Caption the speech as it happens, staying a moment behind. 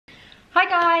Hi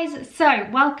guys, so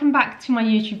welcome back to my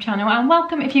YouTube channel and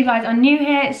welcome if you guys are new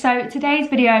here. So today's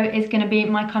video is going to be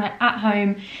my kind of at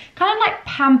home, kind of like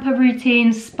pamper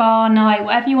routine, spa night,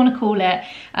 whatever you want to call it.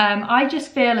 I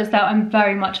just feel as though I'm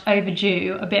very much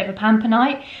overdue a bit of a pamper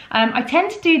night. I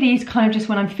tend to do these kind of just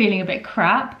when I'm feeling a bit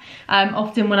crap,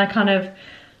 often when I kind of,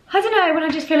 I don't know, when I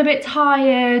just feel a bit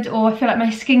tired or I feel like my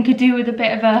skin could do with a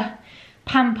bit of a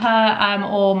pamper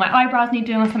or my eyebrows need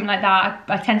doing or something like that.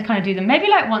 I tend to kind of do them maybe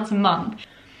like once a month.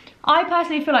 I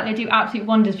personally feel like they do absolute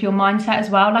wonders for your mindset as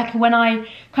well. Like when I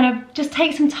kind of just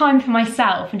take some time for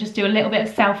myself and just do a little bit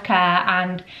of self-care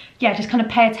and yeah, just kind of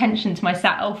pay attention to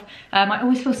myself. I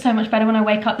always feel so much better when I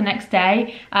wake up the next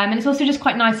day. And it's also just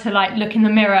quite nice to like look in the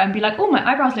mirror and be like, oh, my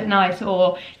eyebrows look nice,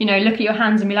 or, you know, look at your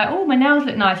hands and be like, oh, my nails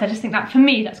look nice. I just think that for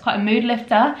me, that's quite a mood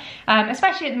lifter,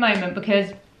 especially at the moment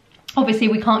because obviously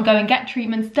we can't go and get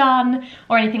treatments done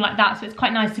or anything like that, so it's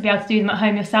quite nice to be able to do them at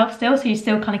home yourself still, so you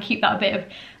still kind of keep that a bit of,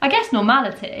 I guess,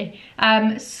 normality.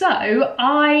 So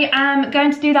I am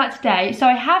going to do that today. So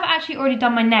I have actually already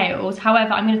done my nails,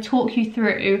 however I'm going to talk you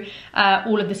through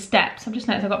all of the steps. I've just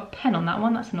noticed I've got a pen on that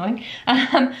one, that's annoying.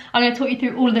 I'm going to talk you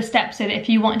through all of the steps so that if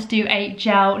you want to do a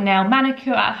gel nail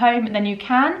manicure at home then you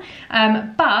can.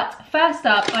 But first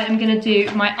up I am going to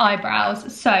do my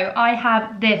eyebrows. So I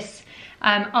have this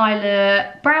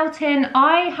Isla brow tin.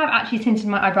 I have actually tinted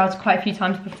my eyebrows quite a few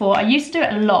times before. I used to do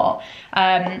it a lot.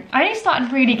 I only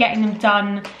started really getting them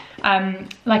done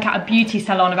like at a beauty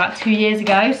salon about 2 years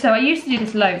ago, so I used to do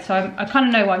this loads, so I kind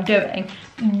of know what I'm doing.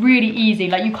 Really easy,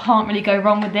 like you can't really go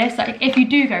wrong with this. Like if you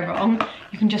do go wrong,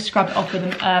 you can just scrub it off with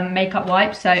a makeup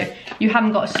wipe, so you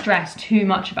haven't got to stress too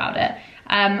much about it.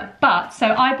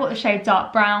 So I bought the shade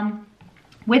dark brown.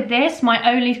 With this, my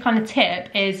only kind of tip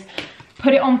is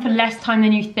put it on for less time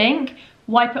than you think,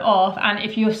 wipe it off, and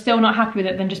if you're still not happy with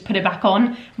it, then just put it back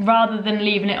on, rather than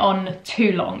leaving it on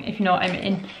too long, if you know what I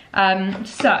mean.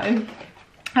 So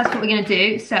that's what we're gonna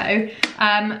do. So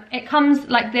it comes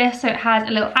like this, so it has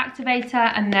a little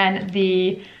activator and then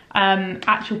the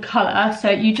actual colour. So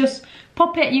you just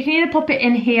pop it, you can either pop it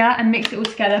in here and mix it all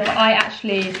together, but I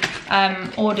actually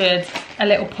ordered a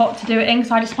little pot to do it in,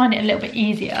 so I just find it a little bit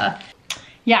easier.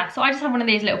 Yeah, so I just have one of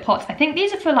these little pots. I think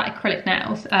these are for like acrylic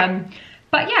nails.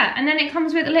 But yeah, and then it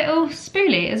comes with a little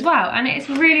spoolie as well. And it's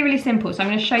really, really simple. So I'm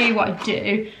gonna show you what I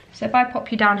do. So if I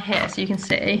pop you down here so you can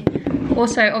see.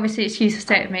 Also, obviously it's used to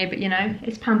stay with me, but you know,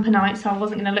 it's pamper night, so I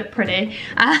wasn't gonna look pretty.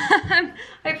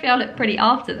 Hopefully I'll look pretty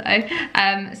after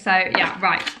though. So yeah,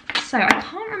 right. So I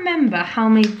can't remember how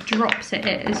many drops it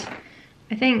is.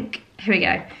 I think, here we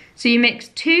go. So you mix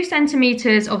 2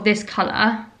 centimeters of this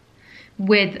color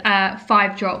with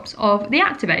 5 drops of the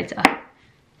activator.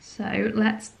 So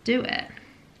let's do it.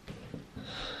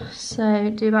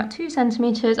 So do about 2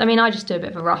 centimeters. I mean, I just do a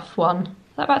bit of a rough one.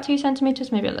 Is that about 2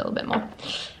 centimeters? Maybe a little bit more.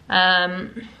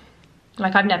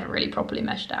 Like I've never really properly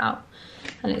measured it out,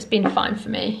 and it's been fine for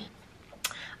me.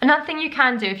 Another thing you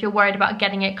can do if you're worried about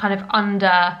getting it kind of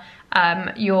under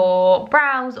your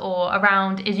brows or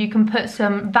around is you can put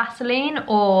some Vaseline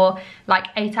or like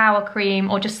 8-hour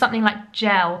cream or just something like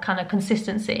gel kind of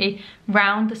consistency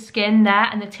round the skin there,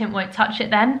 and the tint won't touch it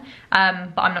then.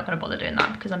 But I'm not going to bother doing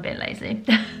that because I'm being lazy.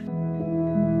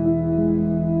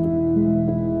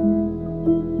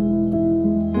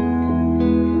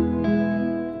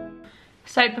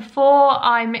 So before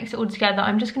I mix it all together,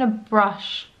 I'm just going to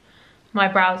brush my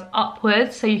brows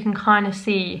upwards so you can kind of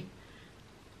see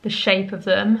the shape of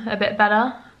them a bit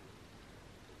better.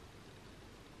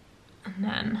 And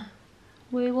then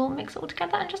we will mix it all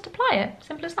together and just apply it.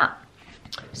 Simple as that.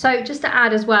 So just to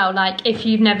add as well, like if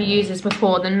you've never used this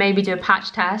before, then maybe do a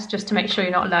patch test just to make sure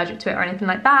you're not allergic to it or anything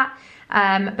like that.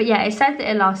 But yeah, it says that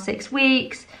it lasts 6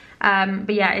 weeks.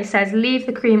 But yeah, it says leave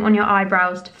the cream on your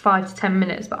eyebrows to 5 to 10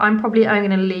 minutes, but I'm probably only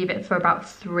gonna leave it for about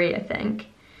 3, I think.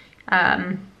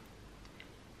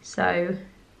 So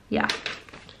yeah.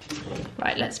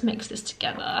 Right, let's mix this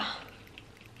together.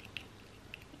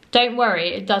 Don't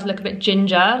worry, it does look a bit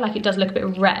ginger, like it does look a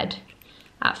bit red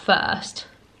at first,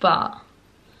 but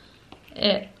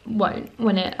it won't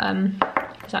when it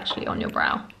is actually on your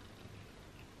brow.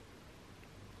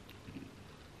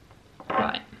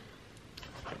 Right.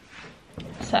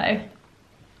 So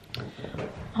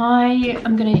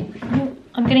I'm gonna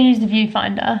use the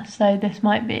viewfinder, so this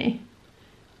might be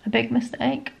a big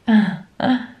mistake.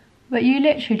 But you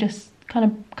literally just kind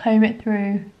of comb it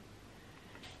through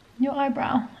your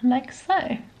eyebrow, like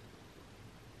so.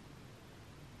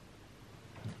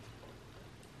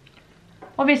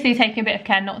 Obviously taking a bit of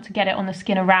care not to get it on the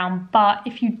skin around, but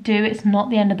if you do, it's not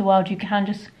the end of the world. You can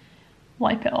just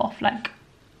wipe it off, like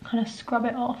kind of scrub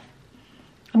it off.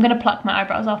 I'm going to pluck my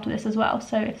eyebrows after this as well,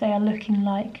 so if they are looking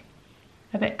like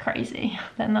a bit crazy,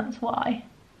 then that's why.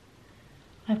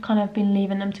 I've kind of been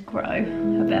leaving them to grow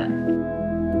a bit.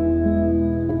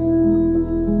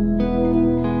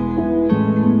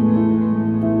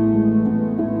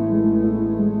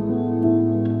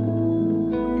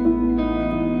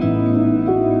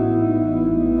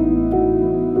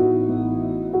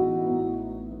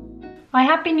 I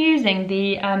have been using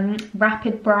the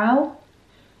Rapid Brow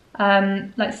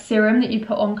like serum that you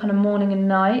put on kind of morning and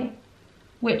night,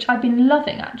 which I've been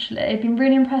loving actually. I've been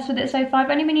really impressed with it so far. I've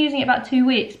only been using it about 2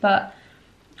 weeks, but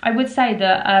I would say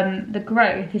that the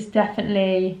growth is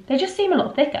definitely, they just seem a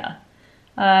lot thicker.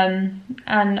 And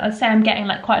I'd say I'm getting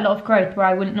like quite a lot of growth where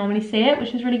I wouldn't normally see it,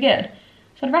 which is really good.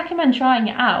 So I'd recommend trying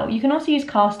it out. You can also use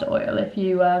castor oil if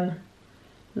you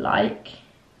like.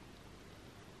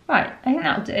 Right, I think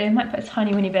that'll do. I might put a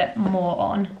tiny weeny bit more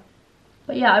on.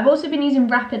 But yeah, I've also been using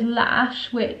Rapid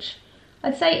Lash, which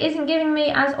I'd say isn't giving me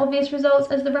as obvious results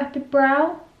as the Rapid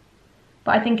Brow.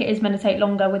 But I think it is meant to take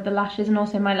longer with the lashes, and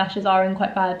also my lashes are in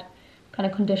quite bad kind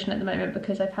of condition at the moment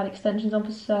because I've had extensions on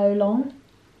for so long.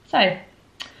 So, I'm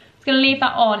just going to leave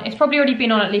that on. It's probably already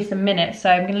been on at least a minute, so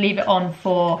I'm going to leave it on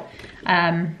for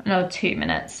another 2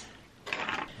 minutes.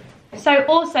 So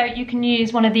also you can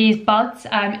use one of these buds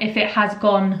if it has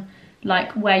gone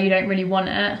like where you don't really want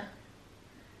it.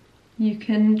 You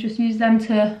can just use them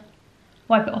to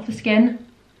wipe it off the skin.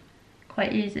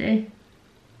 Quite easy.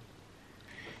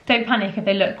 Don't panic if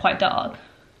they look quite dark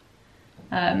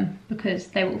because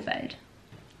they will fade.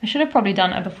 I should have probably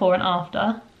done a before and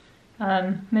after.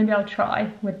 Maybe I'll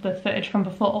try with the footage from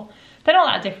before. They're not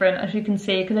that different as you can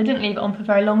see because I didn't leave it on for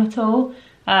very long at all.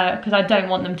 Because I don't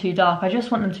want them too dark. I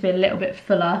just want them to be a little bit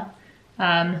fuller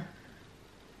than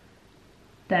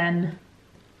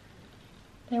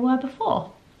they were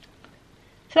before.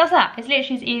 So that's that. It's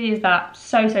literally as easy as that.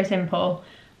 So simple.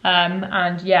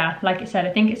 And yeah, like it said,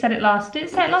 I think it said it last, did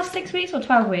it say it last 6 weeks or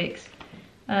 12 weeks?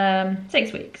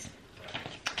 6 weeks.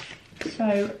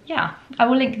 So yeah, I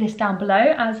will link this down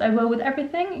below as I will with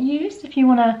everything used if you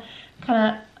want to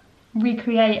kind of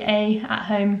recreate a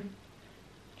at-home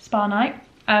spa night.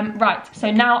 Right,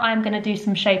 so now I'm going to do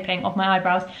some shaping of my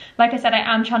eyebrows. Like I said, I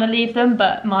am trying to leave them,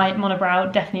 but my monobrow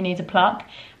definitely needs a pluck.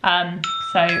 Oh,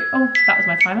 that was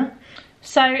my timer.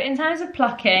 So in terms of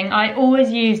plucking, I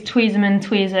always use Tweezerman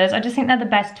tweezers. I just think they're the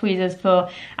best tweezers for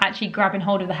actually grabbing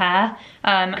hold of the hair.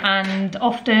 And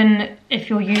often if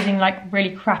you're using like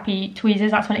really crappy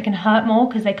tweezers, that's when it can hurt more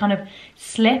because they kind of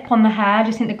slip on the hair. I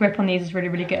just think the grip on these is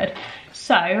really good.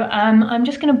 So I'm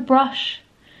just going to brush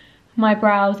my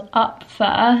brows up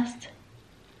first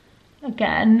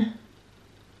again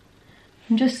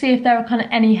and just see if there are kind of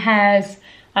any hairs.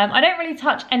 I don't really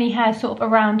touch any hair sort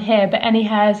of around here, but any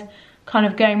hairs kind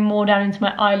of going more down into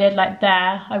my eyelid like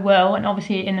there, I will, and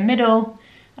obviously in the middle.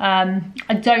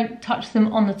 I don't touch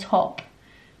them on the top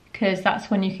because that's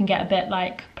when you can get a bit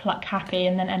like pluck happy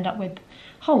and then end up with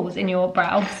holes in your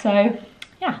brow. So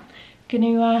yeah,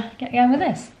 gonna get going with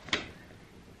this.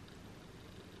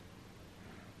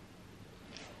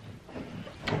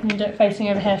 I'm going to do it facing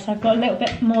over here, so I've got a little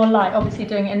bit more light. Obviously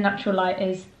doing it in natural light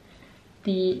is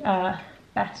the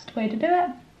best way to do it.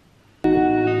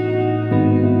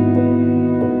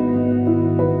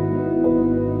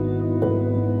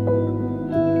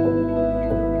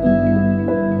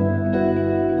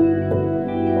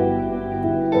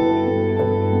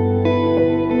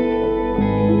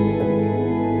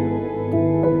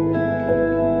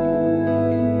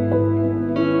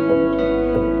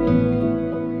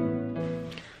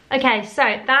 Okay, so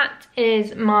that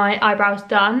is my eyebrows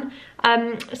done.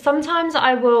 Sometimes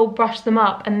I will brush them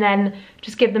up and then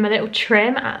just give them a little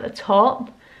trim at the top,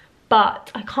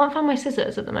 but I can't find my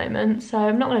scissors at the moment, so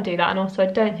I'm not going to do that. And also I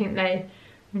don't think they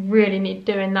really need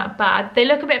doing that bad. They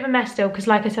look a bit of a mess still because,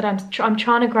 like I said, I'm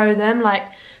trying to grow them, like,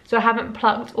 so I haven't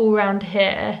plucked all around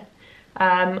here,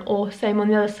 or same on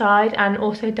the other side, and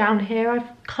also down here I've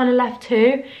kind of left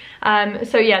too.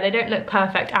 So yeah, they don't look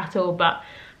perfect at all, but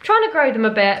trying to grow them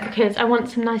a bit because I want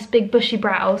some nice big bushy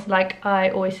brows like I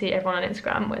always see everyone on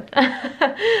Instagram with.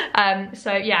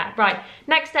 So yeah, right,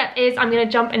 next step is I'm going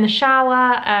to jump in the shower.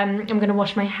 I'm going to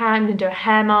wash my hair, I'm going to do a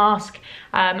hair mask,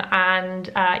 and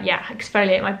yeah,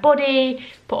 exfoliate my body,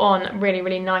 put on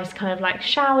really nice kind of like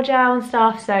shower gel and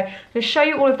stuff. So I'm going to show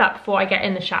you all of that before I get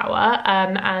in the shower,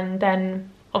 and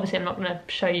then obviously I'm not going to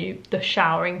show you the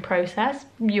showering process,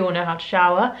 you all know how to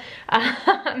shower,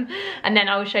 and then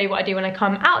I will show you what I do when I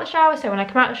come out of the shower. So when I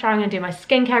come out of the shower, I'm going to do my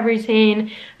skincare routine,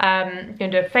 I'm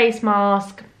going to do a face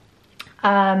mask,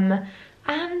 and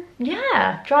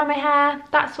yeah, dry my hair,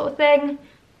 that sort of thing.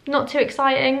 not too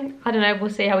exciting. I don't know, we'll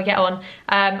see how we get on.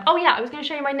 Oh yeah, I was going to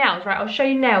show you my nails, right? I'll show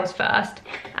you nails first,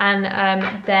 and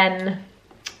then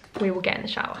we will get in the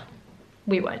shower.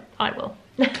 We won't, I will.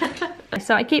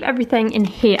 So I keep everything in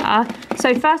here.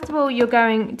 So first of all, you're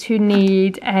going to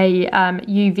need a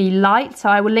UV light. So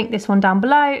I will link this one down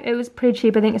below. It was pretty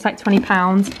cheap, I think it's like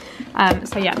 £20.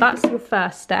 So yeah, that's your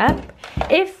first step.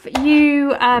 If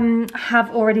you have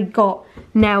already got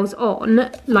nails on,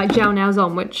 like gel nails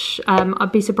on, which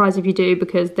I'd be surprised if you do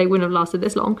because they wouldn't have lasted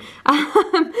this long.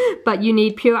 But you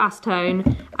need pure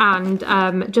acetone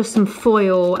and just some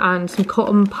foil and some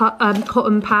cotton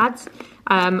pads.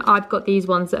 I've got these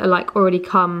ones that are like already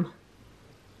come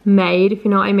made, if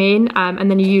you know what I mean, and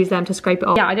then you use them to scrape it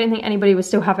off. Yeah, I don't think anybody would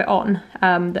still have it on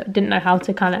that didn't know how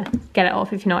to kind of get it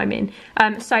off, if you know what I mean.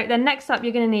 So then next up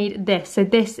you're going to need this. So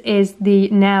this is the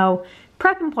nail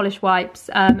prep and polish wipes,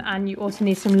 and you also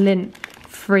need some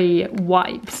lint-free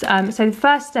wipes. So the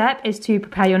first step is to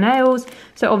prepare your nails.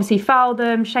 So obviously file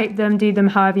them, shape them, do them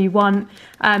however you want,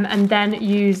 and then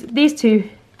use these two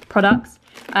products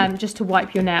just to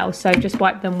wipe your nails. So just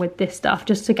wipe them with this stuff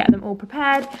just to get them all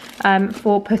prepared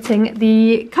for putting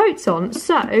the coats on.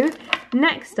 So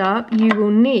next up you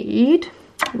will need,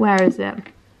 where is it?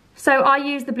 So I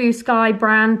use the Blue Sky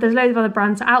brand. There's loads of other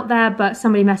brands out there, but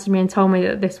somebody messaged me and told me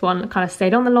that this one kind of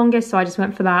stayed on the longest, so I just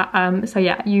went for that. So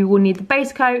yeah, you will need the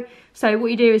base coat. So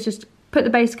what you do is just put the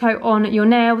base coat on your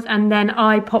nails, and then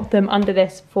I pop them under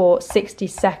this for 60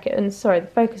 seconds. Sorry, the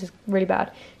focus is really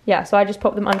bad. Yeah, so I just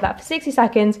pop them under that for 60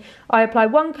 seconds. I apply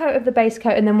one coat of the base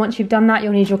coat, and then once you've done that,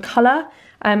 you'll need your colour.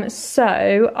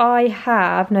 So I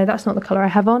have, no, that's not the colour I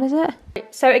have on, is it?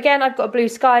 So again, I've got a Blue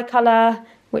Sky colour,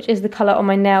 which is the colour on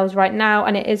my nails right now,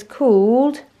 and it is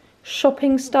called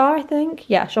Shopping Star, I think.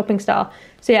 Yeah, Shopping Star.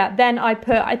 So yeah, then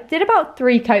I did about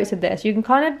 3 coats of this. You can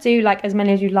kind of do like as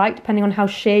many as you like, depending on how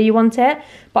sheer you want it,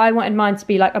 but I wanted mine to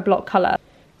be like a block colour.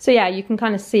 So yeah, you can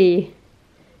kind of see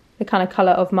the kind of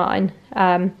colour of mine.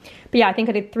 But yeah, I think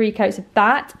I did 3 coats of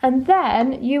that, and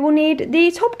then you will need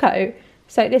the top coat.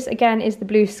 So this again is the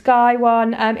Blue Sky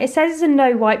one. It says it's a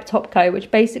no wipe top coat,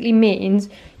 which basically means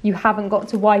you haven't got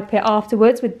to wipe it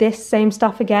afterwards with this same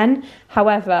stuff again.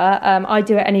 However, I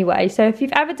do it anyway. So if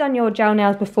you've ever done your gel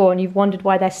nails before and you've wondered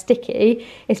why they're sticky,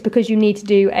 it's because you need to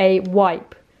do a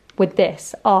wipe with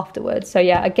this afterwards. So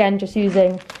yeah, again, just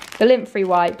using the lint-free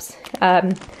wipes.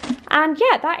 And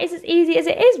yeah, that is as easy as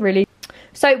it is, really.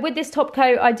 So with this top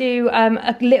coat, I do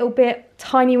a little bit,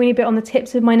 tiny weeny bit on the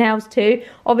tips of my nails too.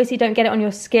 Obviously don't get it on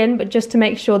your skin, but just to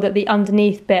make sure that the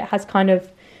underneath bit has kind of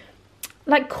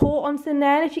like caught on the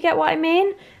nail, if you get what I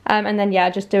mean. And then yeah,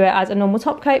 just do it as a normal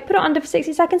top coat, put it under for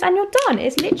 60 seconds and you're done.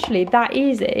 It's literally that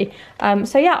easy.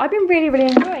 So yeah, I've been really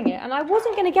enjoying it, and I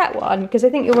wasn't going to get one because I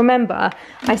think you'll remember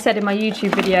I said in my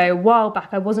YouTube video a while back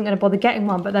I wasn't going to bother getting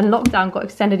one, but then lockdown got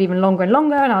extended even longer and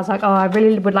longer, and I was like, oh, I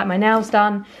really would like my nails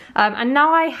done. And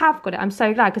now I have got it. I'm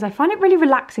so glad because I find it really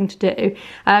relaxing to do.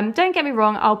 Don't get me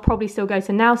wrong, I'll probably still go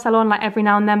to nail salon like every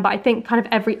now and then, but I think kind of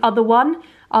every other one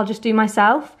I'll just do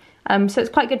myself. So it's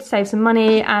quite good to save some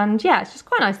money, and yeah, it's just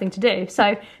quite a nice thing to do.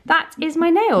 So that is my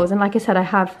nails, and like I said, I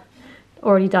have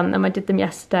already done them. I did them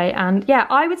yesterday, and yeah,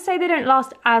 I would say they don't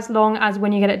last as long as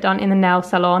when you get it done in the nail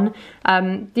salon.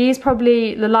 These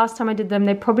probably, the last time I did them,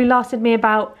 they probably lasted me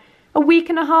about a week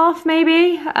and a half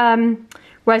maybe,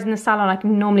 whereas in the salon I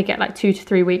can normally get like 2 to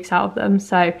 3 weeks out of them.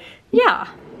 So yeah.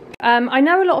 I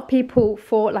know a lot of people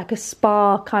for like a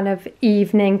spa kind of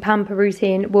evening pamper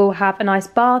routine will have a nice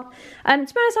bath. To be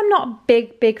honest, I'm not a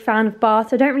big fan of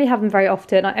baths. I don't really have them very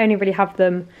often. I only really have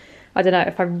them, I don't know,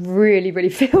 if I really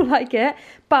feel like it.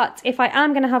 But if I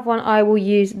am going to have one, I will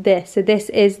use this. So this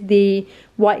is the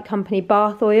White Company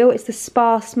bath oil. It's the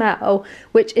spa smell,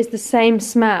 which is the same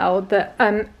smell that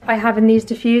I have in these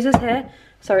diffusers here.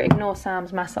 Sorry, ignore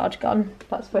Sam's massage gun.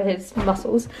 That's for his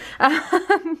muscles.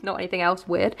 Not anything else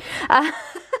weird.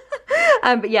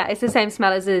 But yeah, it's the same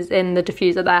smell as is in the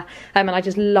diffuser there. And I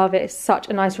just love it. It's such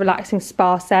a nice relaxing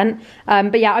spa scent.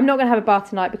 But yeah, I'm not going to have a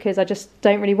bath tonight because I just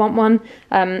don't really want one.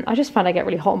 I just find I get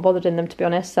really hot and bothered in them, to be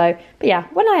honest. So, but yeah,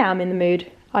 when I am in the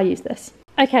mood, I use this.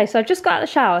 Okay, so I've just got out of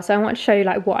the shower, so I want to show you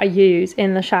like what I use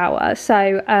in the shower.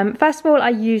 So first of all, I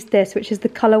use this, which is the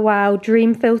Colour Wow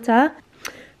Dream Filter.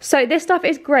 So this stuff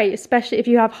is great, especially if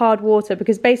you have hard water,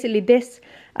 because basically this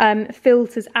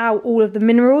filters out all of the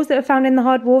minerals that are found in the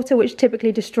hard water, which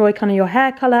typically destroy kind of your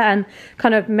hair colour and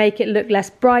kind of make it look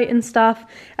less bright and stuff.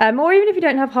 Or even if you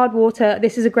don't have hard water,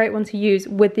 this is a great one to use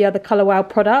with the other Colour Wow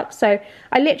products. So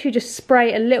I literally just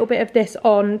spray a little bit of this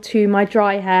on to my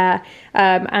dry hair,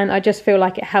 and I just feel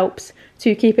like it helps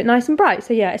to keep it nice and bright.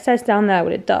 So yeah, it says down there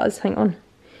what it does. Hang on.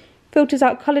 Filters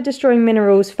out colour destroying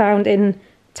minerals found in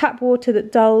tap water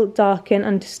that dull, darken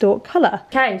and distort colour.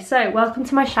 Okay, so welcome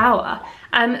to my shower.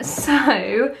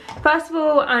 So first of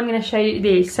all, I'm going to show you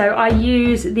these. So I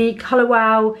use the Colour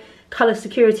Wow Colour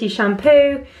Security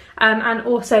shampoo and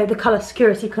also the Colour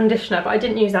Security conditioner, but I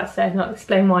didn't use that today, and I'll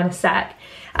explain why in a sec.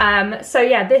 So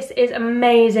yeah, this is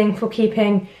amazing for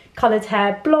keeping coloured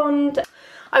hair blonde.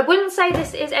 I wouldn't say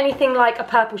this is anything like a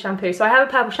purple shampoo. So I have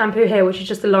a purple shampoo here, which is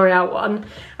just the L'Oreal one.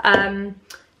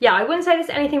 Yeah, I wouldn't say this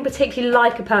is anything particularly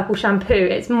like a purple shampoo.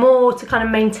 It's more to kind of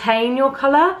maintain your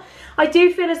colour. I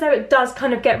do feel as though it does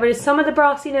kind of get rid of some of the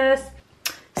brassiness.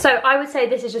 So I would say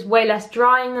this is just way less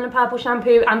drying than a purple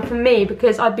shampoo, and for me,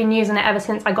 because I've been using it ever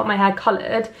since I got my hair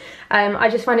coloured, I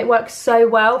just find it works so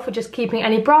well for just keeping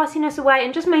any brassiness away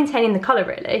and just maintaining the colour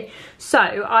really. So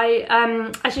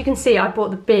as you can see, I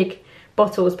bought the big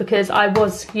bottles because I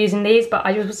was using these, but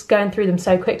I was going through them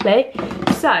so quickly.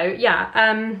 So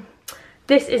yeah,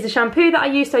 this is the shampoo that I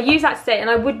use. So I use that today, and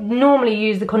I would normally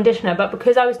use the conditioner, but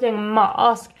because I was doing a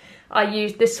mask, I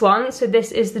used this one. So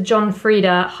this is the John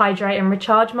Frieda Hydrate and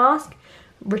Recharge Mask.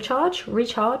 Recharge? So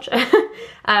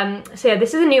yeah,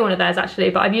 this is a new one of theirs actually,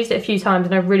 but I've used it a few times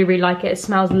and I really, really like it. It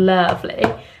smells lovely.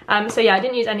 So yeah, I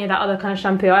didn't use any of that other kind of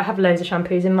shampoo. I have loads of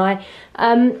shampoos in my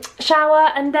shower.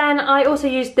 And then I also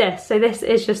used this. So this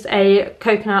is just a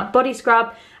coconut body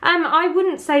scrub. I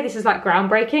wouldn't say this is like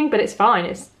groundbreaking, but it's fine.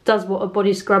 It does what a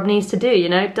body scrub needs to do, you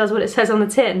know, it does what it says on the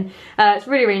tin. It's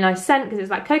really, really nice scent because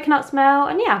it's like coconut smell,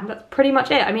 and yeah, that's pretty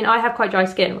much it. I mean, I have quite dry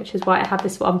skin, which is why I have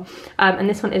this one, and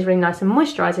this one is really nice and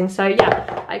moisturising. So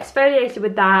yeah, I exfoliated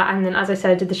with that, and then as I said,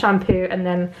 I did the shampoo and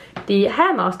then the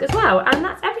hair mask as well, and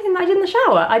that's everything that I did in the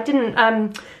shower. I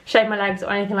didn't shave my legs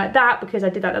or anything like that because I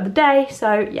did that the other day,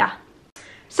 so yeah.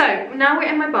 So now we're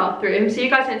in my bathroom, so you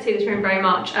guys don't see this room very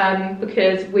much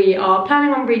because we are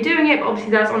planning on redoing it, but obviously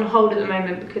that's on hold at the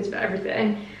moment because of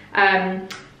everything.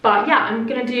 But yeah, I'm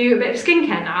gonna do a bit of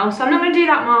skincare now, so I'm not gonna do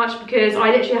that much because I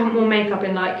literally haven't worn makeup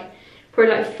in like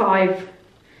probably like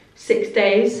 5-6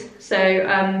 days. So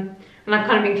and I've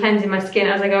kind of been cleansing my skin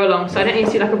as I go along, so I don't need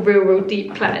to do like a real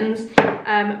deep cleanse.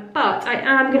 But I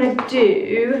am gonna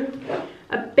do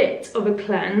a bit of a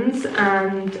cleanse,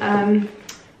 and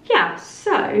yeah,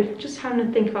 so just having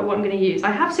to think about what I'm going to use.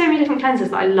 I have so many different cleansers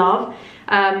that I love.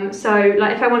 So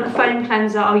like if I want a foam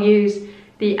cleanser, I'll use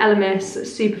the Elemis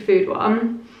Superfood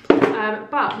one.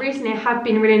 But recently I have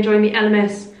been really enjoying the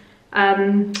Elemis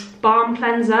balm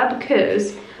cleanser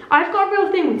because I've got a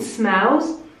real thing with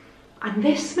smells, and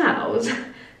this smells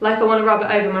like I want to rub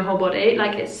it over my whole body.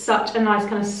 Like, it's such a nice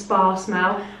kind of spa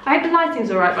smell. I hope the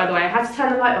lighting's alright, by the way. I had to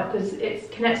turn the light off because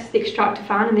it connects to the extractor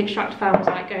fan, and the extractor fan was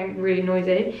like going really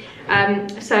noisy.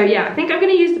 So yeah, I think I'm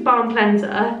going to use the balm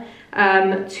cleanser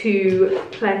to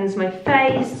cleanse my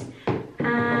face,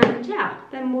 and yeah,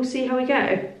 then we'll see how we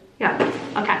go. Yeah,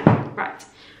 okay, right.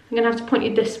 I'm going to have to point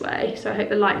you this way, so I hope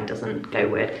the lighting doesn't go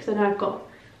weird because I know I've got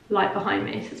light behind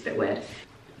me, so it's a bit weird.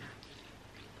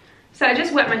 So I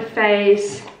just wet my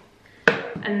face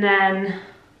and then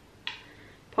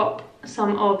pop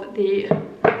some of the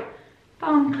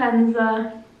balm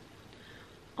cleanser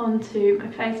onto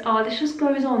my face. Oh, this just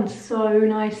goes on so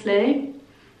nicely.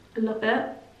 I love it.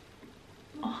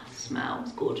 Oh, it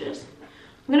smells gorgeous.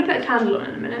 I'm going to put a candle on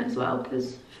in a minute as well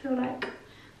because I feel like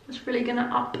that's really going to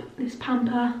up this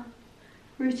Pamper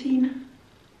routine.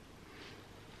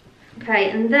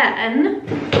 Okay, and then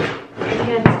I'm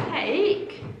going to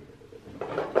take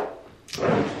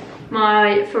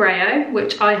my Foreo,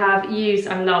 which I have used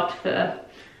and loved for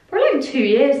probably like 2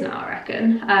 years now, I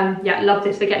reckon. Yeah, love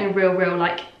this for getting real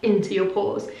like into your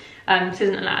pores. This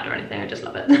isn't an ad or anything, I just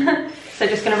love it. So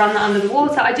just gonna run that under the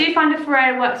water. I do find a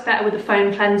Foreo works better with a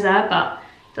foam cleanser, but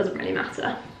it doesn't really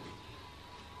matter.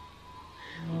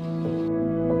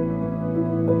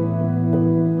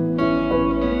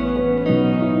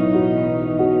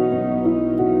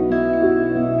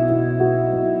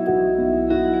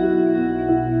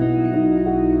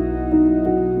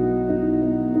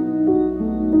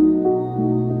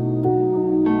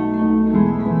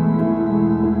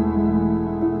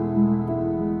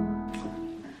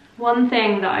 One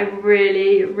thing that I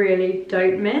really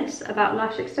don't miss about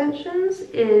lash extensions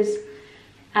is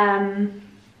the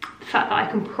fact that I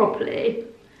can properly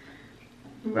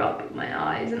rub my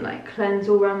eyes and like cleanse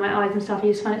all around my eyes and stuff. I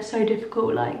just find it so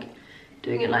difficult like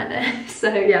doing it like this.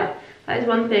 So yeah, that is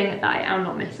one thing that I am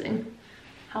not missing.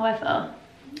 However,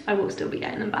 I will still be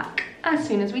getting them back as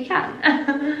soon as we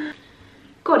can.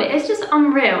 God, it is just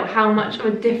unreal how much of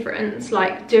a difference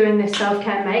like doing this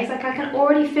self-care makes. Like, I can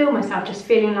already feel myself just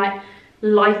feeling like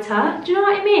lighter. Do you know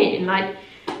what I mean? Like,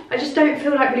 I just don't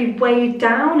feel like really weighed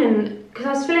down, and because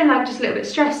I was feeling like just a little bit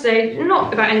stressed, so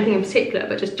not about anything in particular,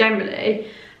 but just generally.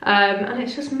 and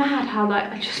it's just mad how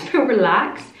like I just feel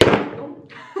relaxed.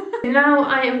 Now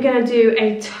I am going to do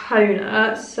a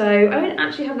toner. So I don't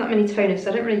actually have that many toners,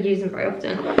 so I don't really use them very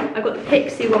often. I've got the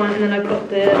Pixie one, and then I've got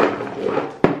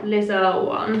the Lizard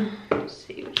one. Let's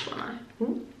see which one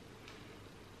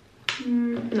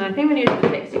no, I think I'm going to use the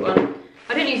Pixie one.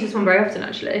 I don't use this one very often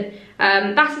actually.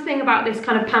 That's the thing about this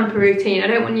kind of pamper routine. I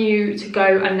don't want you to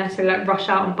go and necessarily like rush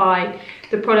out and buy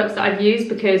the products that I've used,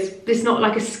 because this is not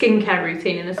like a skincare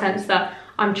routine in the sense that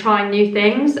I'm trying new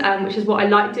things, which is what I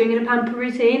like doing in a pamper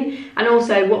routine. And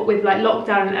also what with like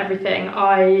lockdown and everything,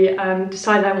 I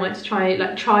decided I wanted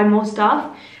to try more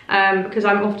stuff, because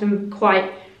I'm often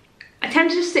I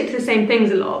tend to just stick to the same things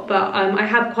a lot, but I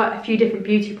have quite a few different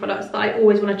beauty products that I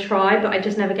always want to try, but I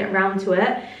just never get around to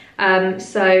it.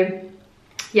 So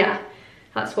yeah,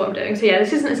 that's what I'm doing. So yeah,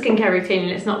 this isn't a skincare routine,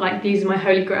 and it's not like these are my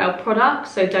holy grail products,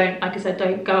 so don't, like I said,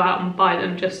 don't go out and buy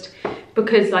them just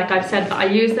because like I've said that I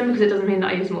use them, because it doesn't mean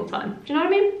that I use them all the time. Do you know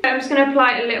what I mean? I'm just going to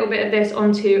apply a little bit of this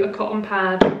onto a cotton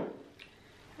pad,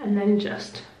 and then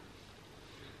just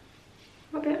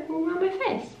rub it all around my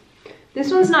face. This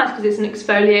one's nice because it's an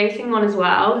exfoliating one as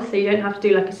well, so you don't have to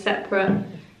do like a separate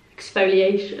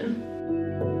exfoliation.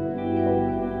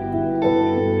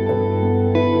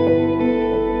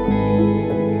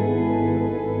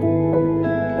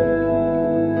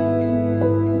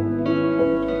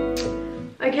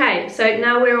 Okay, so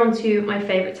now we're on to my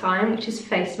favourite time, which is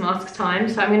face mask time.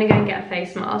 So I'm going to go and get a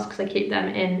face mask because I keep them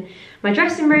in my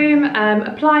dressing room,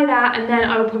 apply that, and then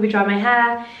I will probably dry my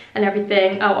hair and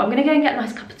everything. Oh, I'm going to go and get a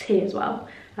nice cup of tea as well,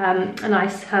 a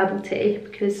nice herbal tea,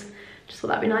 because I just thought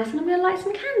that'd be nice, and I'm going to light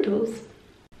some candles.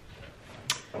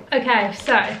 Okay,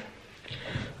 so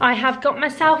I have got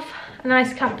myself a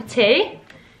nice cup of tea,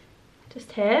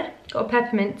 just here, got a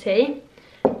peppermint tea.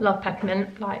 Love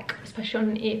peppermint, like especially on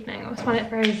an evening. I always find it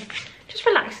very just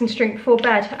relaxing to drink before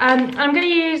bed. And I'm going to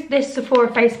use this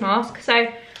Sephora face mask. So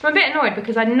I'm a bit annoyed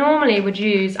because I normally would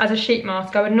use, as a sheet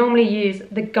mask, I would normally use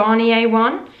the Garnier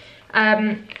one.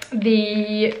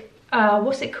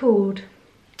 What's it called?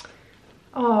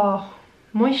 Oh,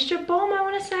 Moisture Bomb, I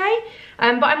want to say.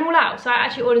 But I'm all out, so I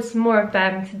actually ordered some more of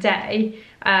them today.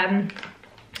 And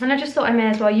I just thought I may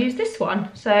as well use this one.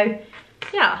 So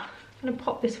yeah. I'm going to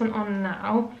pop this one on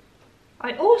now.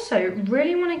 I also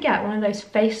really want to get one of those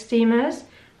face steamers.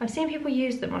 I've seen people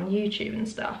use them on YouTube and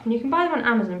stuff, and you can buy them on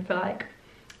Amazon for like,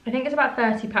 I think it's about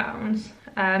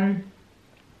 £30.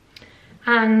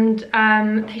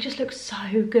 They just look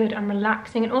so good and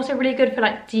relaxing, and also really good for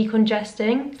like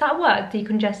decongesting. Is that a word?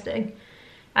 Decongesting.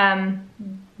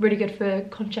 Really good for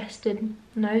congested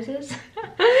noses.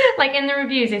 Like in the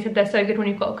reviews they said they're so good when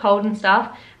you've got a cold and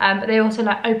stuff, but they also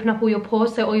like open up all your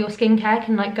pores, so all your skincare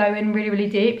can like go in really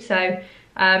deep. So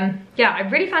yeah, I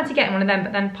really fancy getting one of them,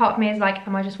 but then part of me is like,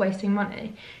 am I just wasting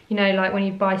money? You know, like when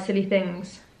you buy silly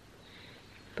things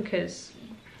because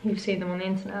you've seen them on the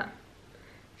internet.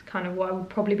 It's kind of what I would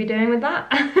probably be doing with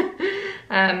that.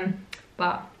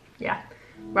 But yeah,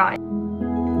 right.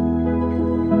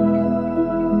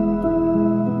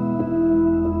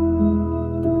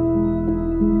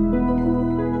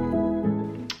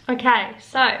 Okay,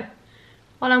 so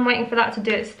while I'm waiting for that to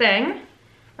do its thing,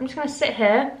 I'm just going to sit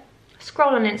here,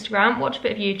 scroll on Instagram, watch a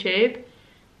bit of YouTube,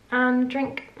 and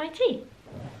drink my tea.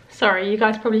 Sorry, you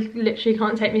guys probably literally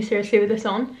can't take me seriously with this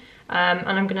on, and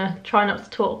I'm going to try not to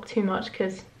talk too much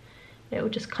because it will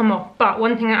just come off. But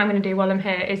one thing that I'm going to do while I'm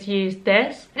here is use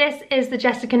this. This is the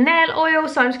Jessica nail oil,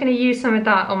 so I'm just going to use some of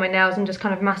that on my nails and just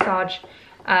kind of massage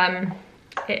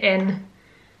it in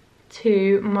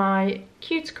to my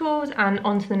cuticles and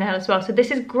onto the nail as well. So this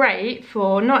is great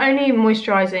for not only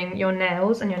moisturizing your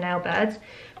nails and your nail beds,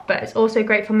 but it's also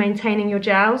great for maintaining your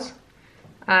gels.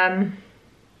 Don't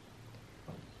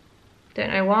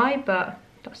know why, but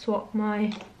that's what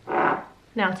my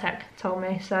nail tech told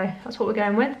me, so that's what we're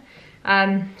going with.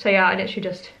 So yeah, I literally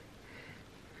just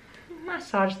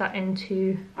massage that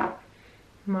into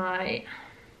my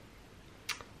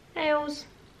nails.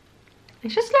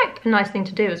 It's just like a nice thing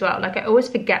to do as well. Like I always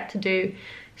forget to do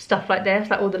stuff like this,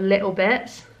 like all the little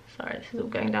bits. Sorry, this is all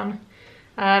going down.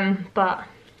 But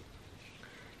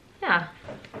yeah.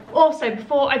 Also,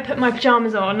 before I put my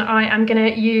pajamas on, I am gonna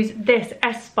use this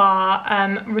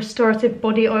Espa restorative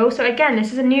body oil. So again,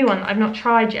 this is a new one that I've not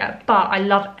tried yet, but I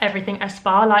love everything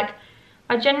Espa. Like,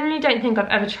 I genuinely don't think I've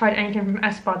ever tried anything from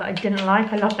Espa that I didn't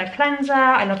like. I love their cleanser,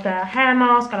 I love their hair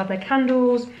mask, I love their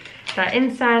candles, their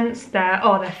incense, their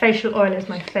facial oil is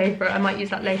my favourite. I might use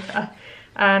that later.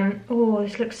 Oh,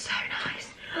 this looks so nice.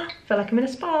 I feel like I'm in a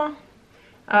spa.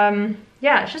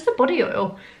 Yeah, it's just a body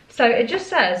oil. So it just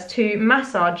says to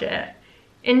massage it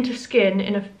into skin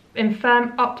in a in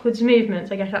firm upwards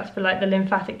movements. I guess that's for like the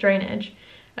lymphatic drainage.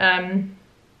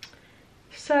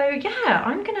 So yeah,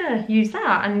 I'm gonna use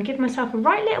that and give myself a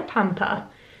right little pamper.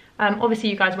 Obviously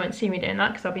you guys won't see me doing that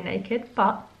because I'll be naked,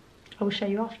 but I will show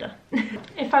you after.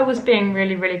 If I was being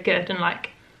really, really good and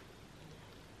like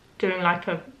doing like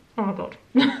a, oh my god,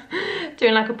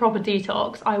 doing like a proper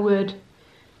detox, I would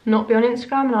not be on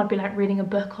Instagram and I'd be like reading a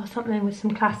book or something with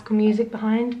some classical music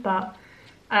behind, but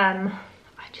I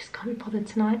just can't be bothered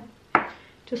tonight.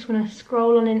 Just want to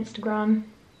scroll on Instagram.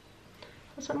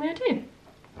 That's what I'm going to do.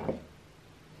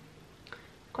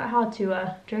 Quite hard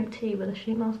to drink tea with a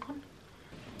sheet mask on.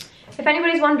 If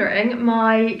anybody's wondering,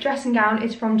 my dressing gown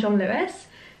is from John Lewis.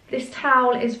 This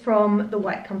towel is from The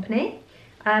White Company.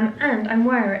 And I'm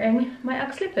wearing my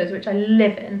Ugg slippers, which I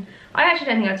live in. I actually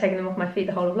don't think I've taken them off my feet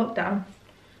the whole of lockdown.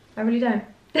 I really don't.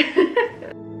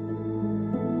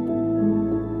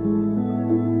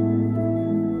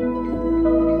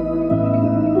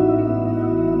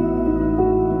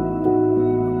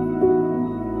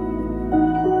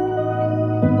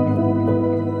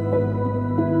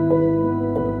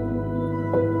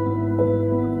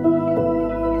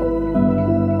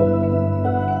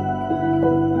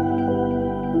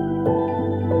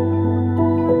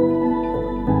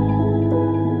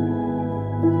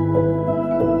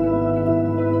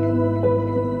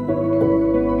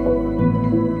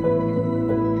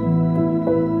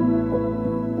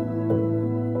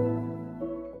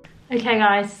 Okay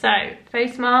guys, so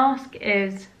face mask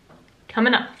is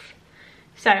coming off.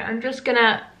 So I'm just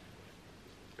gonna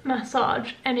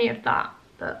massage any of that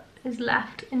is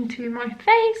left into my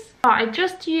face. I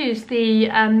just used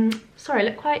the, sorry,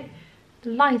 look quite,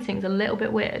 the lighting's a little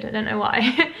bit weird, I don't know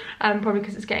why. Probably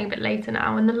because it's getting a bit later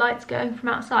now and the light's going from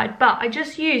outside. But I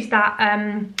just used that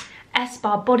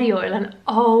S-Bar body oil and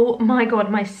oh my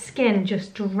god, my skin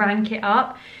just drank it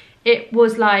up. It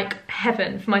was like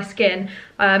heaven for my skin.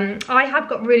 I have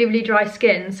got really, really dry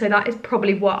skin, so that is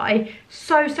probably why.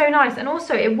 So nice. And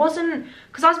also it wasn't,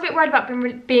 because I was a bit worried about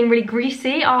being really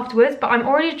greasy afterwards, but I'm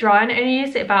already dry and I only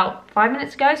used it about 5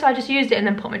 minutes ago, so I just used it and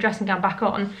then put my dressing gown back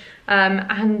on.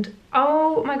 And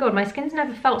oh my god, my skin's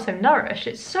never felt so nourished.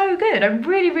 It's so good. I'm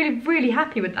really, really, really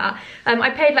happy with that. I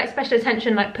paid like special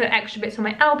attention, like put extra bits on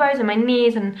my elbows and my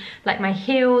knees and like my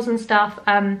heels and stuff.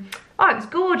 Oh, it's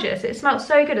gorgeous. It smells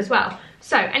so good as well.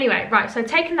 So anyway, right, so I've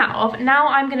taken that off. Now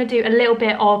I'm gonna do a little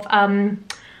bit of,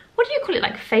 what do you call it,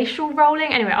 like facial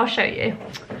rolling? Anyway, I'll show you.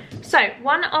 So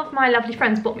one of my lovely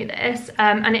friends bought me this,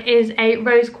 and it is a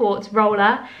rose quartz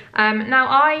roller. Now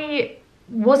I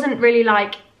wasn't really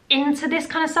like into this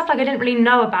kind of stuff, like I didn't really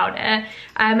know about it.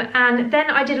 And then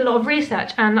I did a lot of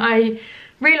research and I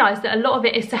realized that a lot of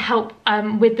it is to help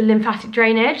with the lymphatic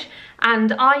drainage.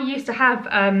 And I used to have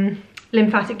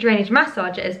lymphatic drainage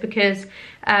massages because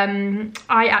I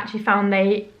actually found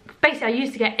basically I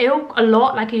used to get ill a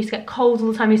lot, like I used to get colds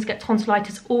all the time, I used to get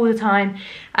tonsillitis all the time,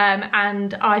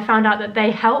 and I found out that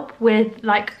they help with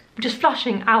like just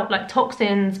flushing out like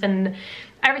toxins and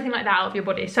everything like that out of your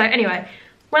body. So anyway,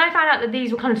 when I found out that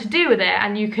these were kind of to do with it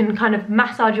and you can kind of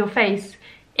massage your face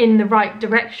in the right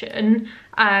direction,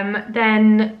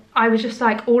 then I was just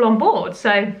like all on board.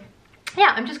 So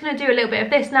yeah, I'm just going to do a little bit of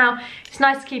this now. It's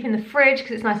nice to keep in the fridge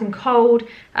because it's nice and cold.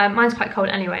 Mine's quite cold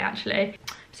anyway, actually.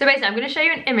 So basically, I'm going to show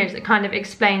you an image that kind of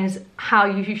explains how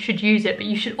you should use it, but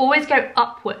you should always go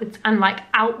upwards and like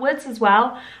outwards as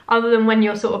well, other than when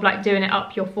you're sort of like doing it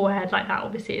up your forehead like that,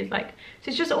 obviously is like, so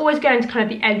it's just always going to kind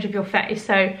of the edge of your face.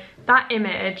 So that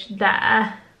image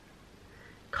there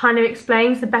kind of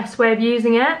explains the best way of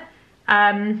using it.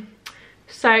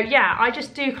 So yeah, I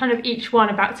just do kind of each one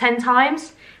about 10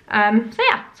 times. So yeah,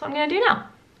 that's what I'm going to do now.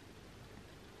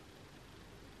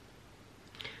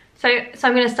 So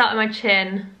I'm going to start with my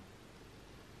chin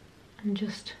and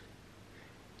just,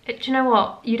 do you know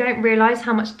what? You don't realise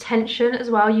how much tension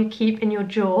as well you keep in your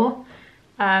jaw.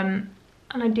 And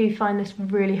I do find this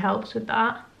really helps with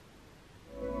that.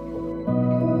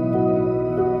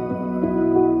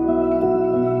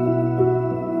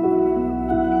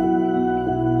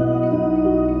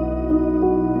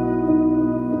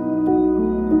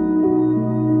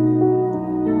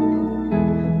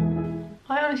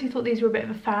 I thought these were a bit of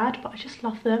a fad, but I just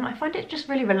love them. I find it just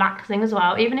really relaxing as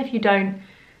well, even if you don't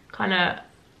kind of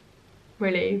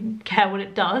really care what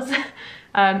it does.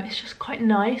 It's just quite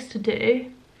nice to do,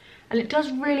 and it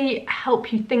does really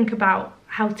help you think about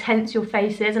how tense your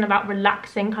face is and about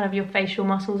relaxing kind of your facial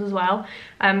muscles as well,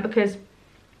 because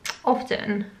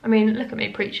often, I mean, look at me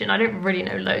preaching, I don't really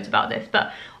know loads about this,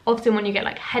 but often when you get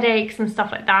like headaches and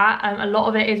stuff like that, a lot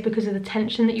of it is because of the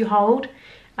tension that you hold.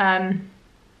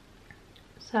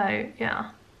 So yeah.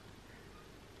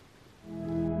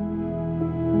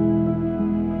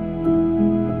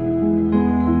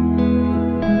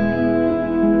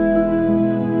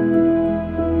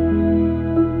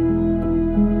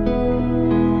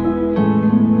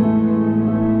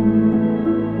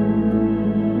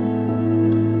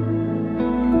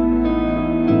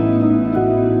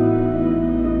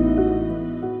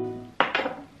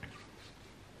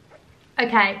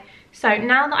 Okay, so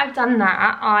now that I've done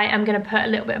that, I am going to put a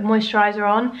little bit of moisturiser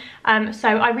on. So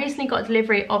I recently got a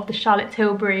delivery of the Charlotte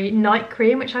Tilbury night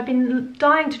cream, which I've been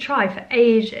dying to try for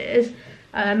ages.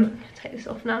 I'm going to take this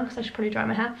off now because I should probably dry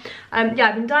my hair. Yeah,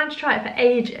 I've been dying to try it for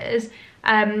ages.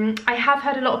 I have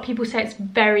heard a lot of people say it's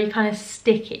very kind of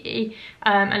sticky,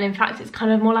 and in fact it's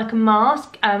kind of more like a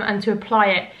mask, and to apply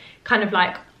it kind of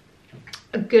like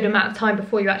a good amount of time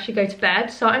before you actually go to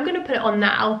bed. So I'm going to put it on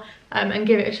now and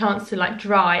give it a chance to like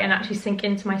dry and actually sink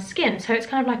into my skin. So it's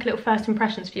kind of like a little first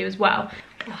impressions for you as well.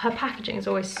 Oh, her packaging is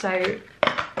always so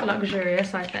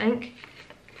luxurious, I think.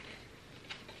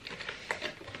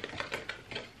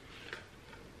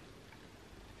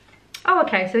 Oh,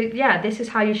 okay, so yeah, this is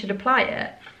how you should apply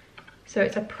it. So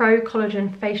it's a Pro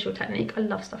Collagen facial technique. I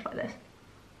love stuff like this.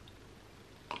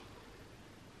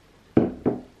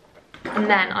 And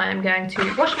then I am going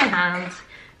to wash my hands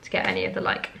to get any of the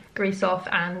like grease off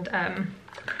and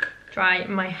dry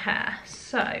my hair.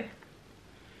 So,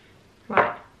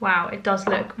 right, wow, it does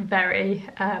look very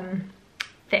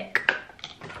thick.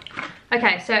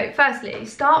 Okay, so firstly,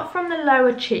 start from the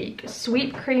lower cheek,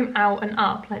 sweep cream out and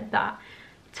up like that.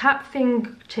 Tap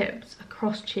fingertips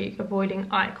across cheek, avoiding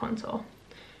eye contour.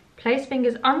 Place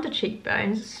fingers under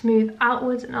cheekbones, smooth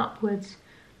outwards and upwards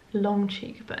along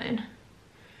cheekbone.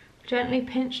 Gently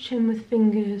pinch chin with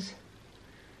fingers,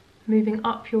 moving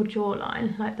up your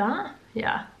jawline like that.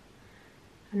 Yeah.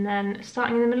 And then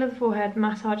starting in the middle of the forehead,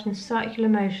 massage in circular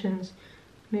motions,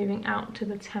 moving out to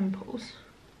the temples.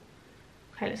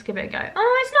 Okay, let's give it a go.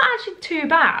 Oh, it's not actually too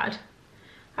bad.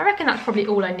 I reckon that's probably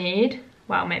all I need.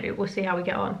 Well, maybe we'll see how we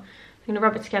get on. I'm gonna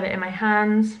rub it together in my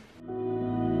hands.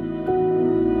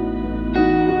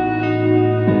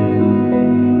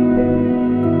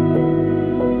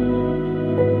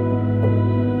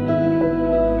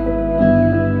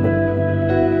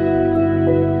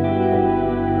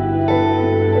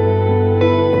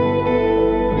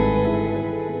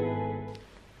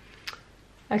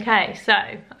 Okay, so,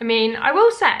 I mean, I will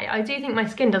say, I do think my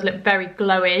skin does look very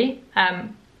glowy,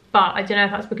 but I don't know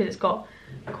if that's because it's got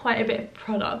quite a bit of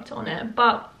product on it,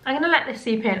 but I'm gonna let this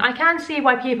seep in. I can see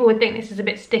why people would think this is a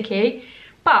bit sticky,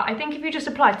 but I think if you just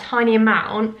apply a tiny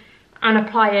amount and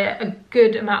apply it a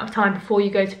good amount of time before you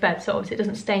go to bed, so obviously it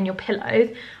doesn't stain your pillows,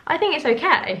 I think it's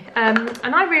okay. And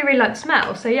I really, really like the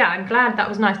smell, so yeah, I'm glad that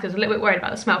was nice because I was a little bit worried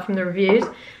about the smell from the reviews.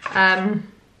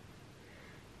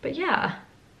 But yeah,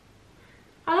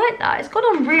 I like that. It's gone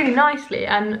on really nicely,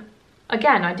 and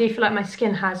again, I do feel like my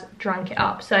skin has drank it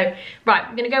up. So, right,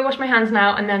 I'm gonna go wash my hands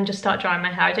now and then just start drying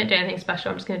my hair. I don't do anything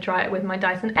special. I'm just gonna dry it with my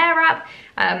Dyson Airwrap.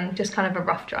 Just kind of a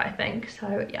rough dry, I think.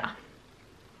 So, yeah.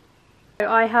 So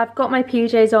I have got my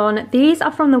PJs on. These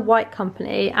are from the White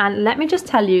Company, and let me just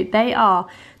tell you, they are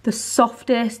the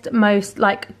softest, most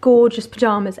like gorgeous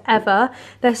pajamas ever.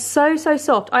 They're so, so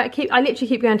soft. I literally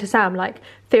keep going to Sam like,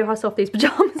 feel how soft these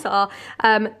pajamas are.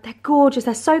 They're gorgeous,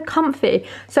 they're so comfy.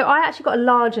 So I actually got a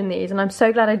large in these, and I'm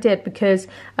so glad I did, because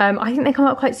I think they come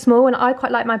out quite small, and I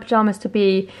quite like my pajamas to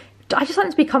be, I just like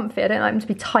them to be comfy. I don't like them to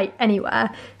be tight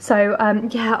anywhere. So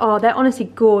yeah, oh, they're honestly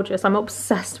gorgeous. I'm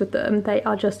obsessed with them. They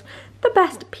are just the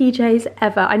best PJs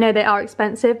ever. I know they are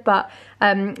expensive, but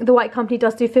the White Company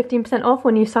does do 15% off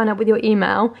when you sign up with your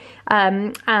email.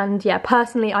 And yeah,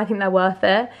 personally, I think they're worth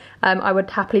it. I would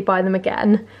happily buy them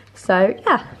again. So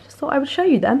yeah, just thought I would show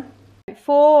you them.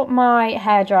 For my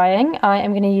hair drying, I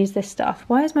am going to use this stuff.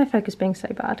 Why is my focus being so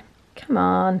bad? Come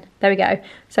on, there we go.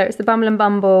 So it's the Bumble and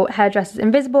Bumble Hairdresser's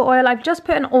Invisible Oil. I've just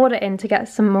put an order in to get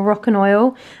some Moroccan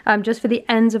oil, just for the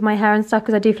ends of my hair and stuff,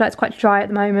 because I do feel like it's quite dry at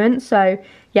the moment. So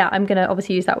yeah, I'm gonna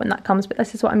obviously use that when that comes, but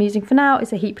this is what I'm using for now.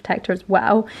 It's a heat protector as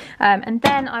well. And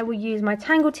then I will use my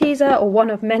Tangle Teaser, or one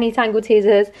of many Tangle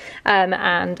Teasers,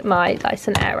 and my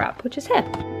Dyson Airwrap, which is here.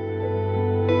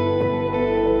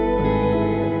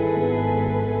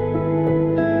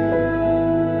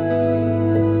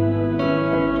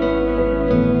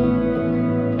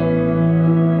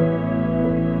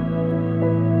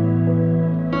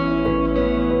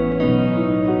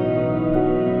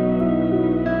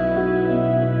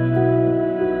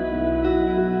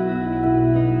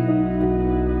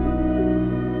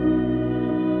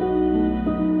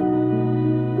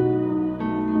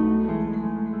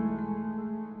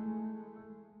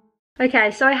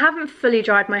 Okay, so I haven't fully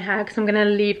dried my hair because I'm going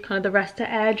to leave kind of the rest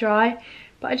to air dry,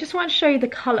 but I just want to show you the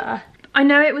colour. I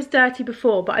know it was dirty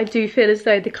before, but I do feel as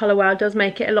though the colour wow does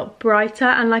make it a lot brighter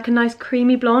and like a nice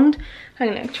creamy blonde.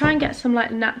 Hang on, try and get some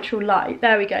like natural light.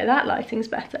 There we go, that lighting's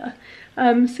better.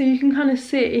 So you can kind of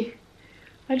see.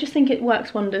 I just think it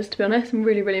works wonders, to be honest. I'm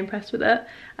really, really impressed with it.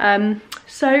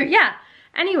 So yeah.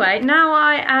 Anyway, now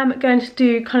I am going to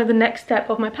do kind of the next step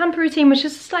of my Pamper routine, which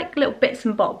is just like little bits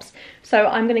and bobs. So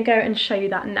I'm going to go and show you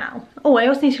that now. Oh, I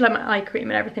also need to like my eye cream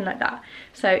and everything like that.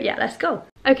 So yeah, let's go.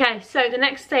 Okay, so the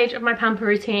next stage of my Pamper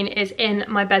routine is in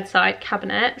my bedside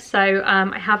cabinet. So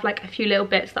I have like a few little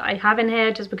bits that I have in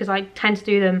here just because I tend to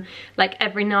do them like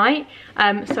every night.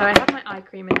 So I have my eye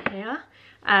cream in here.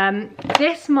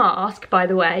 This mask, by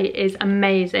the way, is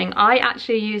amazing. I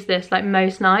actually use this like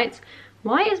most nights.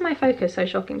 Why is my focus so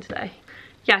shocking today?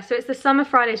 Yeah, so it's the Summer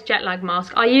Fridays jet lag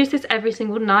mask. I use this every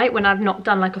single night when I've not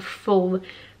done like a full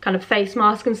kind of face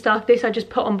mask and stuff. This I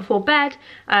just put on before bed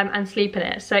and sleep in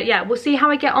it. So yeah, we'll see how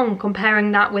I get on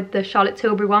comparing that with the Charlotte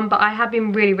Tilbury one, but I have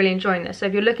been really, really enjoying this. So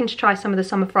if you're looking to try some of the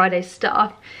Summer Fridays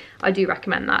stuff, I do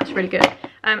recommend that. It's really good.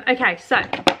 Okay, so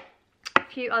a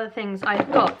few other things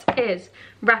I've got is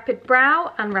Rapid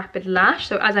Brow and Rapid Lash.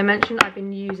 So as I mentioned, I've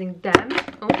been using them.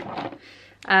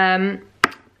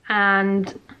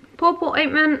 And Pawpaw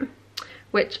ointment,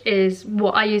 which is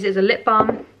what I use as a lip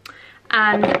balm,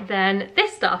 and then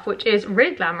this stuff, which is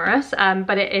really glamorous,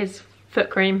 but it is foot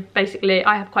cream. Basically,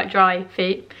 I have quite dry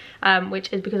feet,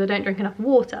 which is because I don't drink enough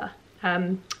water.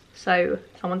 So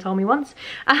someone told me once,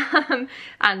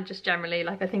 and just generally,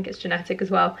 like, I think it's genetic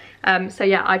as well. So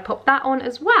yeah, I popped that on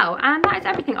as well, and that is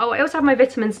everything. Oh, I also have my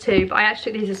vitamins too, but I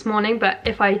actually took these this morning, but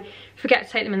if I forget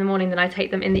to take them in the morning, then I take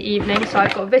them in the evening. So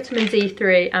I've got vitamin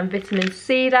D3 and vitamin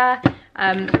C there.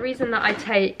 The reason that I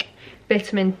take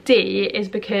vitamin D is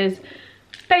because,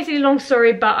 basically long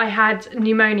story, but I had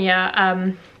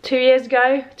pneumonia 2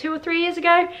 or 3 years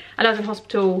ago, and I was in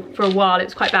hospital for a while. It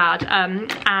was quite bad,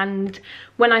 and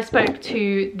when I spoke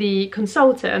to the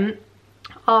consultant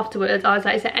afterwards, I was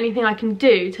like, is there anything I can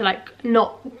do to like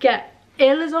not get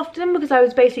ill as often, because I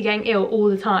was basically getting ill all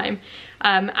the time.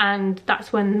 And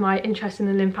that's when my interest in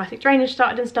the lymphatic drainage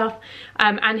started and stuff,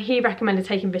 and he recommended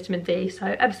taking vitamin D,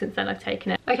 so ever since then I've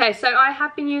taken it. Okay, so I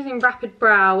have been using Rapid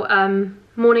Brow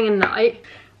morning and night,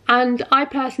 and I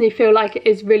personally feel like it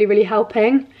is really, really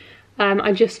helping.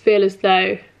 I just feel as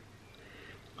though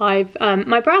my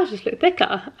brows just look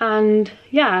thicker, and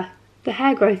yeah, the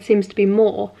hair growth seems to be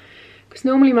more, because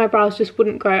normally my brows just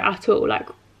wouldn't grow at all, like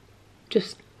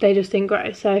they just didn't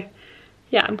grow. So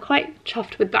yeah, I'm quite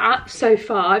chuffed with that so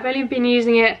far. I've only been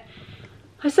using it,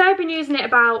 I say I've been using it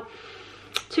about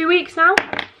 2 weeks now,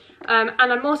 and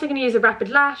I'm also going to use a Rapid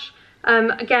Lash.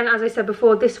 Again, as I said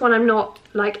before, this one I'm not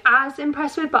like as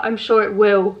impressed with, but I'm sure it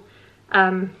will.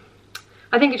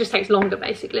 I think it just takes longer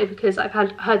basically, because I've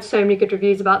heard so many good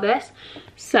reviews about this.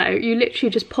 So you literally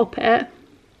just pop it.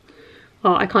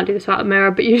 Oh, I can't do this without a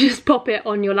mirror, but you just pop it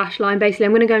on your lash line basically.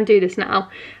 I'm going to go and do this now,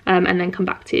 and then come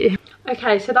back to you.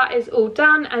 Okay, so that is all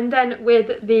done, and then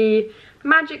with the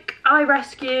Magic Eye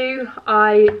Rescue,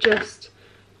 I just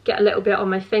get a little bit on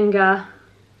my finger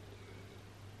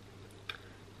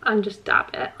and just dab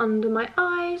it under my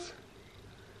eyes.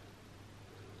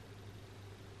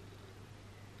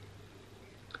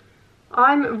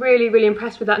 I'm really, really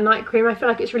impressed with that night cream. I feel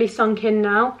like it's really sunk in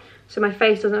now, so my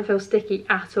face doesn't feel sticky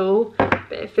at all,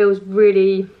 but it feels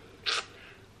really,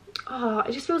 oh,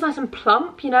 it just feels nice and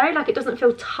plump, you know, like it doesn't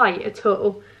feel tight at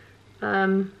all.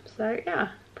 So yeah,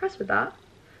 impressed with that.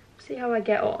 See how I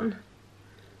get on.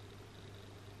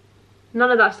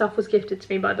 None of that stuff was gifted to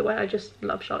me, by the way. I just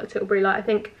love Charlotte Tilbury.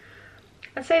 Like,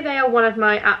 I'd say they are one of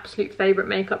my absolute favourite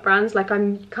makeup brands. Like,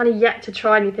 I'm kind of yet to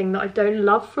try anything that I don't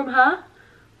love from her.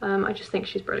 I just think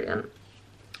she's brilliant.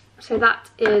 So that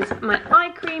is my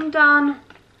eye cream done.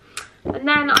 And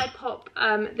then I pop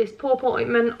this Pawpaw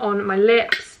ointment on my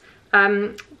lips.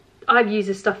 I've used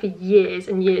this stuff for years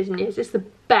and years and years. It's the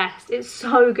best. It's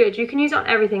so good. You can use it on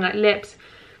everything, like lips,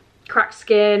 cracked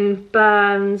skin,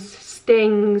 burns,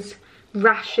 stings,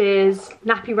 rashes,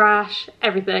 nappy rash,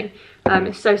 everything.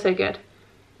 It's so, so good.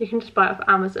 You can just buy it off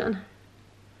Amazon.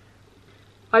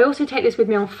 I also take this with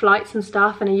me on flights and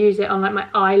stuff, and I use it on like my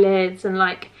eyelids and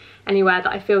like anywhere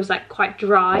that I feel is like quite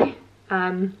dry.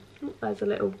 There's a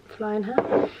little fly in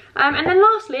her. And then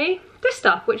lastly, this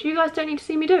stuff, which you guys don't need to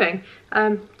see me doing.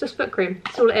 Just foot cream,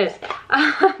 that's all it is.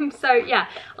 So yeah,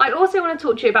 I also want to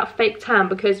talk to you about fake tan,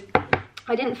 because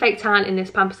I didn't fake tan in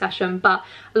this Pamper session, but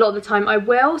a lot of the time I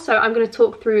will. So I'm going to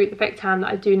talk through the fake tan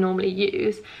that I do normally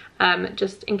use.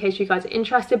 just in case you guys are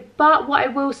interested. But what I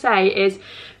will say is,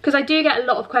 because I do get a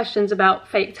lot of questions about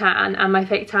fake tan and my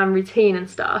fake tan routine and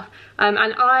stuff, and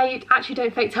I actually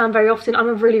don't fake tan very often. I'm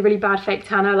a really bad fake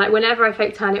tanner. Like whenever I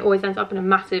fake tan, it always ends up in a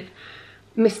massive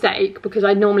mistake because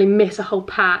I normally miss a whole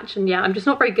patch, and yeah, I'm just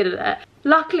not very good at it.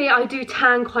 Luckily I do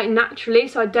tan quite naturally,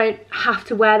 so I don't have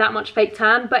to wear that much fake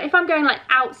tan, but if I'm going like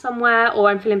out somewhere or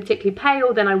I'm feeling particularly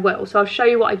pale, then I will. So I'll show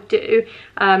you what I do.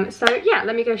 So yeah,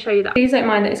 let me go show you that. Please don't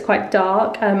mind that it's quite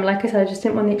dark. Like I said, I just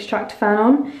didn't want the extractor fan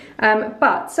on.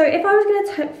 But so if I was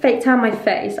going to fake tan my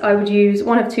face, I would use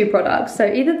one of two products. So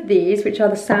either these, which are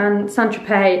the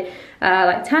Tropez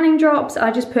like tanning drops.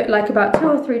 I just put like about 2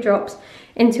 or 3 drops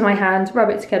into my hands, rub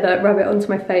it together, rub it onto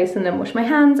my face, and then wash my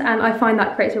hands, and I find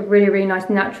that creates a really nice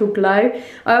natural glow.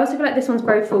 I also feel like this one's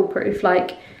very foolproof.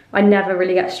 Like I never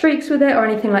really get streaks with it or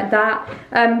anything like that.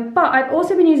 But I've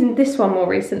also been using this one more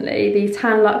recently, the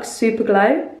Tan Luxe Super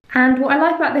Glow. And what I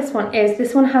like about this one is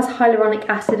this one has hyaluronic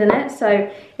acid in it, so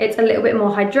it's a little bit more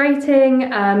hydrating,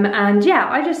 and yeah,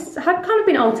 I just have kind of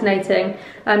been alternating,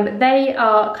 but they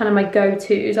are kind of my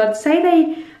go-tos. I'd say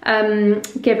they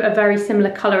give a very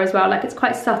similar colour as well. Like it's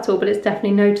quite subtle, but it's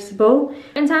definitely noticeable.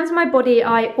 In terms of my body,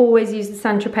 I always use the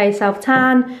Tropez Self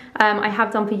Tan. I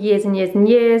have done for years and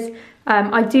years.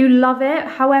 I do love it.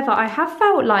 However, I have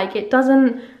felt like it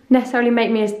doesn't necessarily make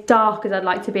me as dark as I'd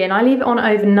like to be, and I leave it on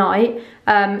overnight.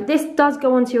 This does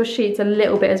go onto your sheets a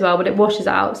little bit as well, but it washes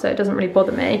out, so it doesn't really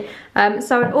bother me.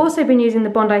 So I've also been using the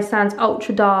Bondi Sands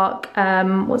Ultra Dark,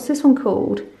 what's this one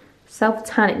called?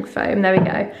 Self-tanning foam, there we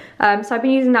go. So I've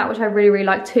been using that, which I really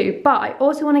like too, but I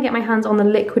also want to get my hands on the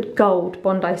liquid gold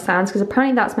Bondi Sands, because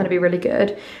apparently that's going to be really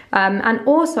good. And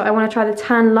also I want to try the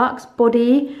Tan Luxe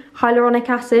Body Hyaluronic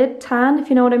Acid Tan, if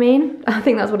you know what I mean. I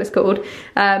think that's what it's called.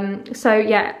 So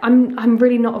yeah, I'm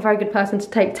really not a very good person to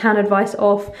take tan advice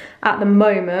off at the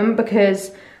moment,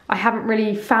 because I haven't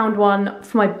really found one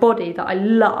for my body that I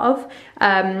love.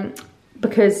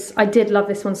 Because I did love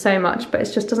this one so much, but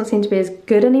it just doesn't seem to be as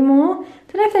good anymore.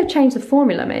 Don't know if they've changed the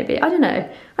formula maybe, I don't know.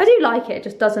 I do like it, it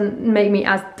just doesn't make me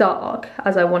as dark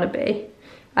as I want to be.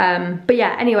 But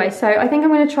yeah, anyway, so I think I'm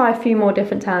going to try a few more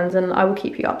different tans and I will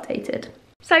keep you updated.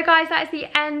 So guys, that is the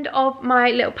end of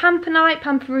my little pamper night,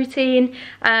 pamper routine.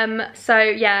 So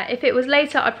yeah, if it was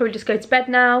later, I'd probably just go to bed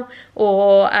now,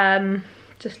 or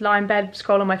just lie in bed,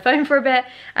 scroll on my phone for a bit,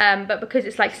 but because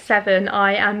it's like 7,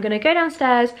 I am gonna go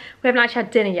downstairs. We haven't actually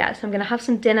had dinner yet, so I'm gonna have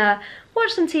some dinner,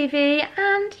 watch some TV,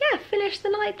 and yeah, finish the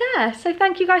night there. So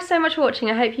thank you guys so much for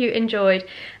watching. I hope you enjoyed,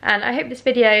 and I hope this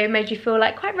video made you feel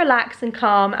like quite relaxed and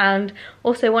calm, and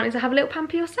also wanting to have a little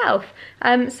pamper yourself.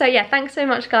 So yeah, thanks so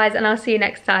much guys, and I'll see you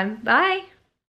next time. Bye.